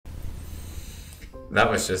That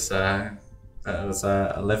was just that was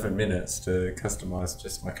 11 minutes to customize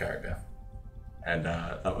just my character, and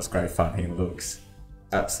that was great fun. He looks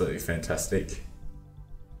absolutely fantastic.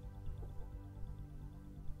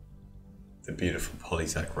 The beautiful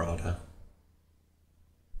Polyzac rider.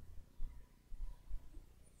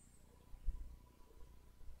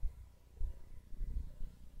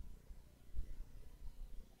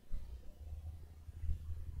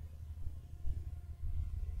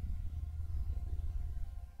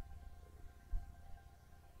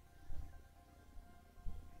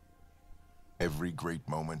 Every great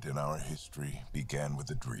moment in our history began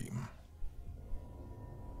with a dream.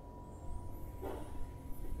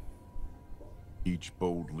 Each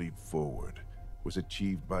bold leap forward was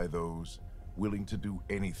achieved by those willing to do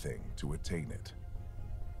anything to attain it.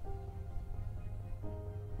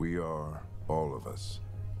 We are, all of us,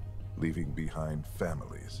 leaving behind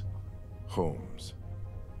families, homes,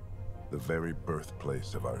 the very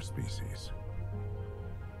birthplace of our species.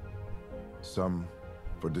 Some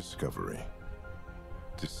for discovery,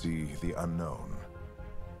 to see the unknown.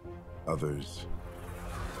 Others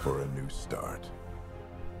for a new start.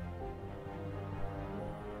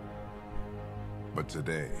 But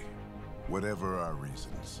today, whatever our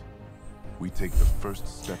reasons, we take the first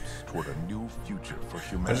steps toward a new future for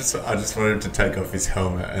humanity. I just want him to take off his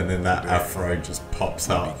helmet and then that today, afro just pops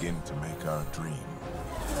we up. Begin to make our dream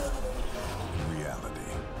reality.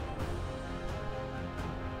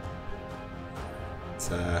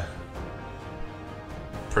 It's a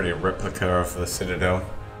pretty replica of the Citadel.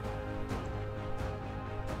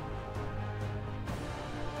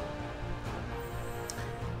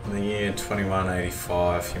 In the year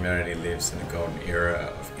 2185, humanity lives in a golden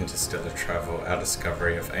era of interstellar travel. Our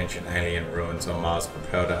discovery of ancient alien ruins on Mars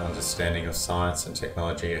propelled our understanding of science and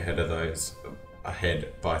technology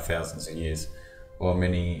ahead by thousands of years. While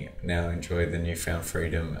many now enjoy the newfound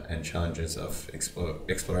freedom and challenges of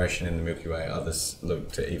exploration in the Milky Way, others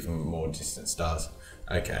look to even more distant stars.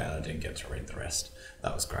 Okay, I didn't get to read the rest.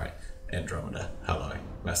 That was great. Andromeda, hello,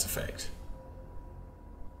 Mass Effect.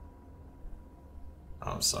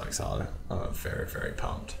 I'm so excited. I'm very, very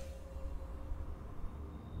pumped.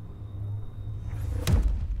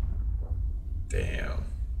 Damn,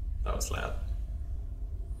 that was loud.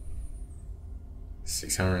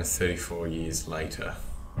 634 years later.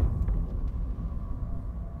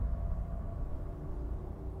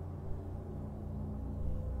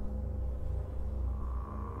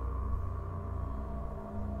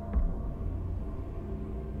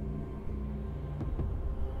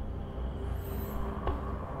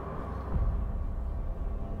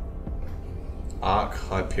 Arc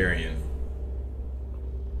Hyperion.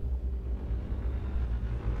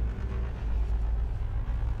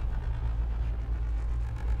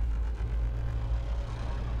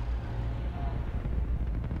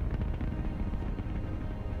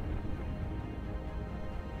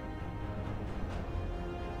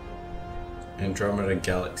 Andromeda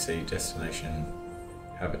Galaxy Destination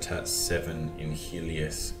Habitat 7 in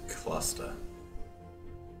Helios Cluster.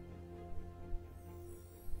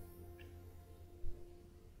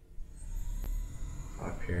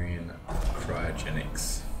 Hyperion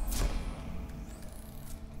Cryogenics.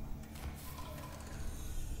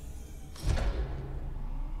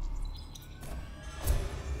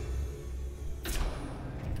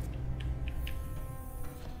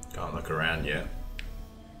 Can't look around yet.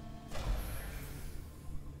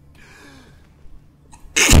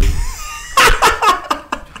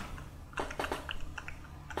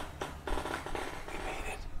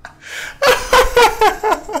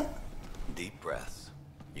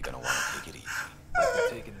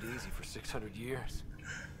 Years.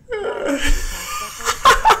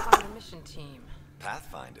 Mission team.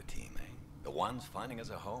 Pathfinder team, eh? The ones finding us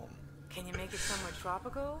a home. Can you make it somewhere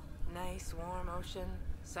tropical? Nice, warm ocean,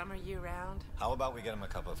 summer year-round? How about we get him a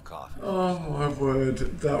cup of coffee? Oh my word,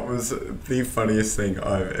 that was the funniest thing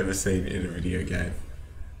I've ever seen in a video game.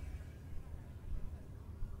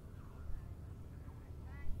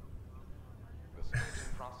 The selection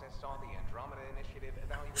process saw the Andromeda Initiative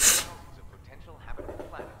evaluate thousands of potential habitable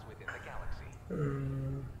planets within the galaxy.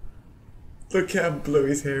 Look how blue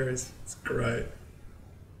his hair is. It's great.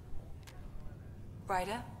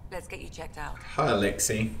 Ryder, let's get you checked out. Hi,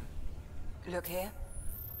 Alexi. Look here.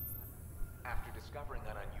 After discovering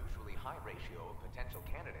an unusually high ratio of potential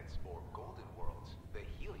candidates for golden worlds, the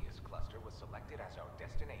Helios cluster was selected as our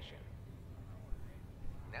destination.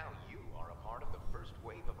 Now you are a part of the first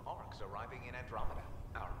wave of arcs arriving in Andromeda,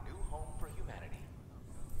 our new home for humanity.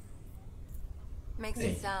 Makes Hey,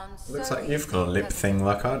 it sound so looks like you've got a lip thing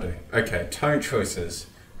like I do. Okay, tone choices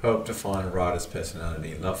help define a writer's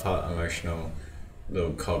personality. Love heart, emotional,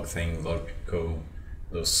 Little cog thing, logical,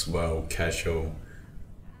 little swell, casual,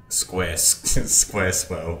 square, square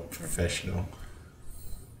swell, professional.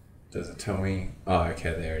 Does it tell me? Oh,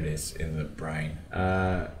 okay, there it is in the brain.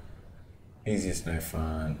 Easiest, no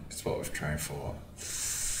fun. It's what we've trained for.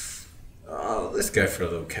 Oh, let's go for a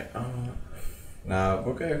little cat. Oh, no,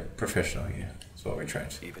 we'll go professional here. That's what we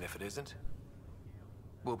trained. Even if it isn't,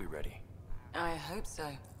 we'll be ready. I hope so.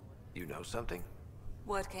 You know something?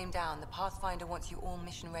 Word came down. The Pathfinder wants you all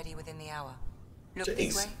mission ready within the hour. Look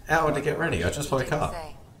this way. Jeez, hour to get ready. I just woke Didn't up.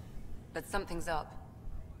 say, but something's up.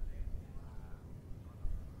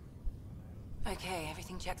 Okay,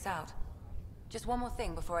 everything checks out. Just one more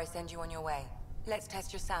thing before I send you on your way. Let's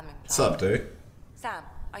test your SAM implant. What's up, dude? Sam,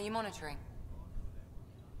 are you monitoring?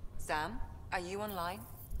 Sam, are you online?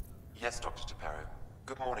 Yes, Dr. DeParo.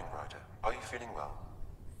 Good morning, Ryder. Are you feeling well?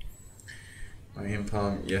 My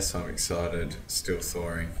implant? Yes, I'm excited. Still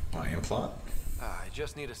thawing. My implant? I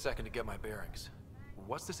just need a second to get my bearings.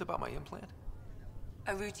 What's this about my implant?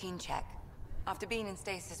 A routine check. After being in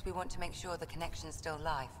stasis, we want to make sure the connection's still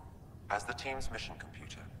live. As the team's mission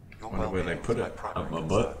computer, your Wonder where they well-being put is my it. primary Up my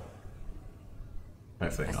concern. butt?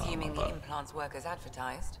 Hopefully not up my Assuming the butt. implants work as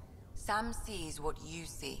advertised. Sam sees what you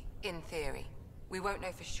see, in theory. We won't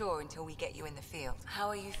know for sure until we get you in the field. How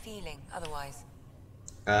are you feeling otherwise?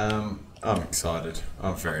 I'm excited.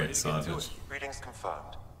 I'm very excited. Readings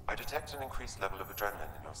confirmed. I detect an increased level of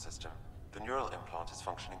adrenaline in your system. The neural implant is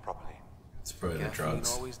functioning properly. It's probably the Caffeine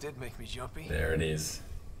drugs. always did make me jumpy. There it is.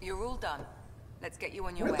 You're all done. Let's get you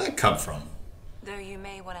on your Where'd way. that come from? Though you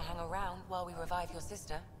may want to hang around while we revive your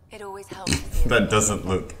sister. It always helps to see That doesn't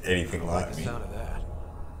look anything I like like the me. sound of that.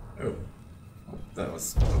 Oh, that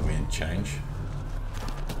was a weird change.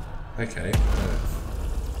 Okay.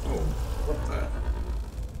 Oh, what the?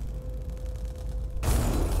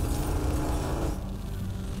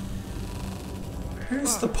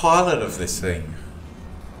 Who's the pilot of this thing?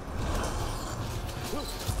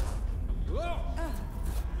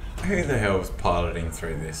 Who the hell was piloting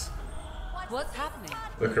through this? What's happening?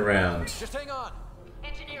 Look around. Just hang on.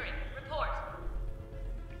 Engineering, report.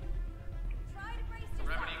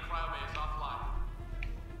 Remedy cloud-based offline.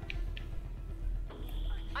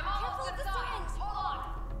 I'm almost inside. Hold on.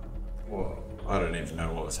 What? I don't even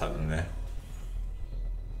know what was happening there.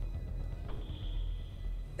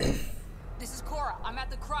 This is Cora. I'm at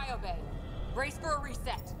the cryo bay. Brace for a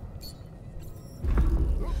reset.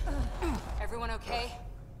 Everyone okay?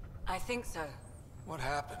 I think so. What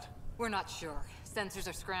happened? We're not sure. Sensors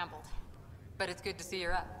are scrambled. But it's good to see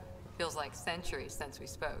you're up. Feels like centuries since we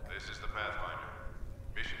spoke. This is the Pathfinder.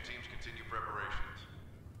 Mission teams continue preparations.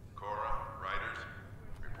 Cora, Riders,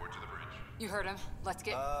 report to the bridge. You heard him. Let's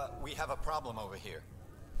get... We have a problem over here.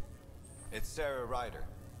 It's Sarah Ryder.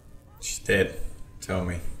 She's dead. Tell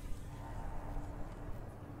me.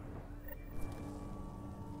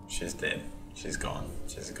 She's dead. She's gone.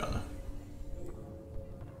 She's a goner.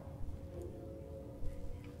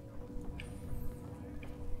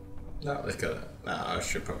 No, let's go. Nah, I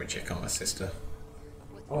should probably check on my sister.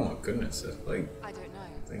 Oh my goodness, there's like I don't know.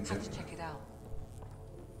 things Have to everywhere. check it out.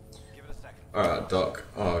 Give it a second. Alright, Doc.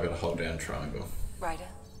 Oh, I gotta hold down triangle. Ryder,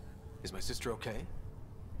 Is my sister okay?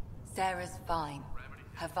 Sarah's fine.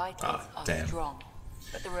 Her vitals are damn. strong.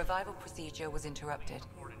 But the revival procedure was interrupted.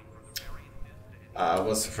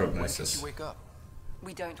 What's the When did prognosis? she wake up?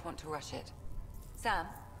 We don't want to rush it. Sam,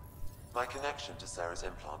 My connection to Sarah's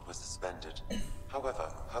implant was suspended.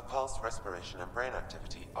 However, her pulse, respiration, and brain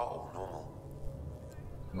activity are all normal.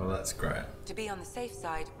 Well, that's great. to be on the safe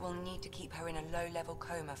side, we'll need to keep her in a low-level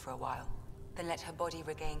coma for a while. Then let her body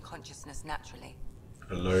regain consciousness naturally.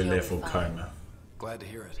 A low She'll be level fine. coma. Glad to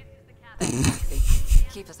hear it.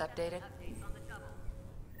 Keep us updated.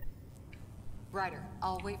 Ryder,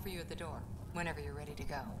 I'll wait for you at the door, whenever you're ready to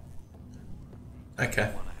go.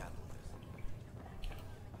 Okay.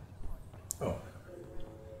 Oh.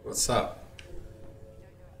 What's up?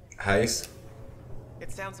 Hayes?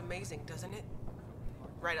 It sounds amazing, doesn't it?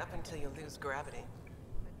 Right up until you lose gravity.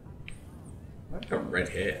 I've got red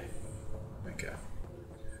hair. Okay.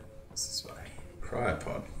 This is way.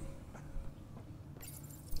 Cryopod.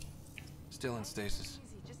 Still in stasis.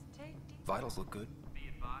 Vitals look good.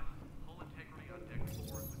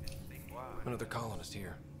 Another colonist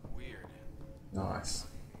here. Weird. Nice.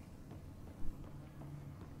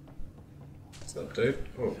 What's up, dude?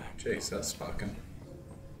 Oh, jeez, that's sparking.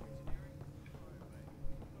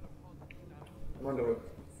 I wonder what...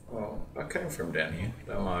 Well, I came from down here.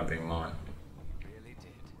 That might have been mine.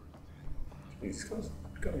 He's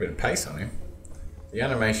got a bit of pace on him. The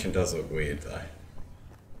animation does look weird, though.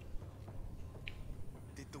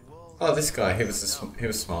 Oh, this guy, he was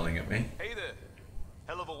smiling at me. Hey there.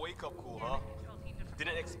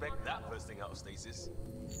 Didn't expect that first thing out of stasis.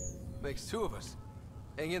 Makes two of us.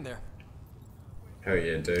 Hang in there. Hell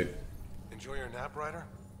yeah, dude. Enjoy your nap, Ryder?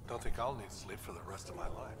 Don't think I'll need sleep for the rest of my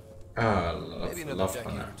life. Ah, Maybe another love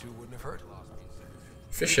decade that. or two wouldn't have hurt.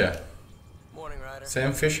 Fisher. Morning, Ryder.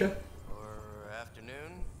 Sam Fisher? Or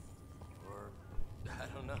afternoon. Or I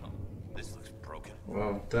don't know. This looks broken.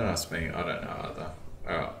 Well, don't ask me. I don't know either.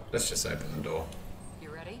 Alright, let's just open the door. You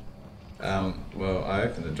ready? Well, I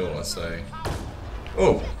opened the door, so...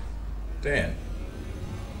 Oh! Dan.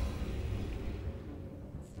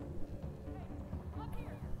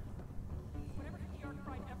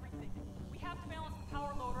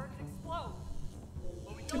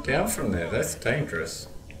 Get down from there, that's dangerous.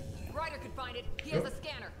 Ryder could find it. He has a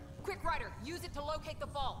scanner. Quick, Ryder, use it to locate the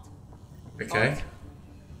vault. Okay.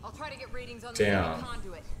 I'll try to get readings on the Down.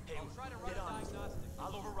 conduit. Hey, get on.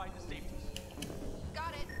 I'll override the safeties.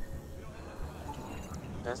 Got it.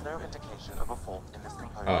 There's no indication of a fault in this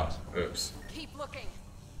component. Oh, oops. Keep looking.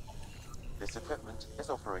 This equipment is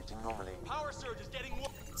operating normally. Power surge is getting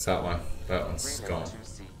worse. It's that one. That one's Relay gone.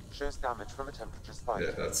 2C shows damage from a temperature spike.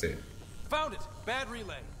 Yeah, that's it. Found it. Bad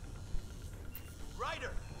relay.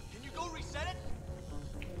 Ryder, can you go reset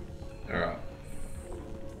it? Alright.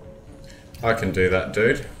 I can do that,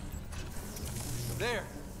 dude. There.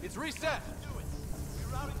 It's reset. Do it.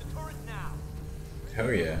 Rerouting the turret now.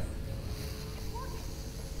 Hell yeah.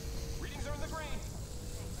 Readings are in the green.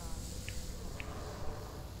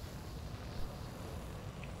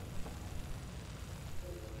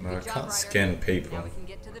 No, I Good job, can't Ryder. scan people. Now we can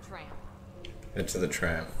get to the tram. Head to the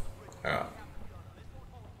tram. Alright.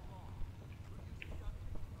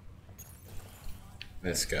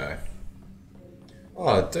 Let's go.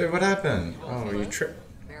 Oh, dude, what happened? Oh, you tripped.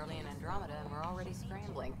 Barely in Andromeda, and we're already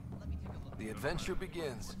scrambling. The adventure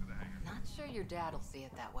begins. Not sure your dad'll see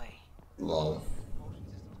it that way. Lol.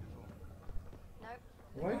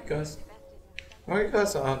 Why you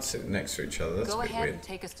guys aren't sitting next to each other? That's Go a bit ahead weird. and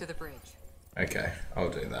take us to the bridge. Okay, I'll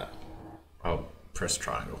do that. I'll press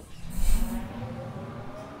triangle.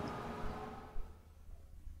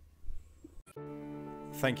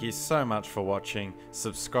 Thank you so much for watching.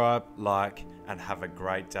 Subscribe, like, and have a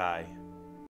great day.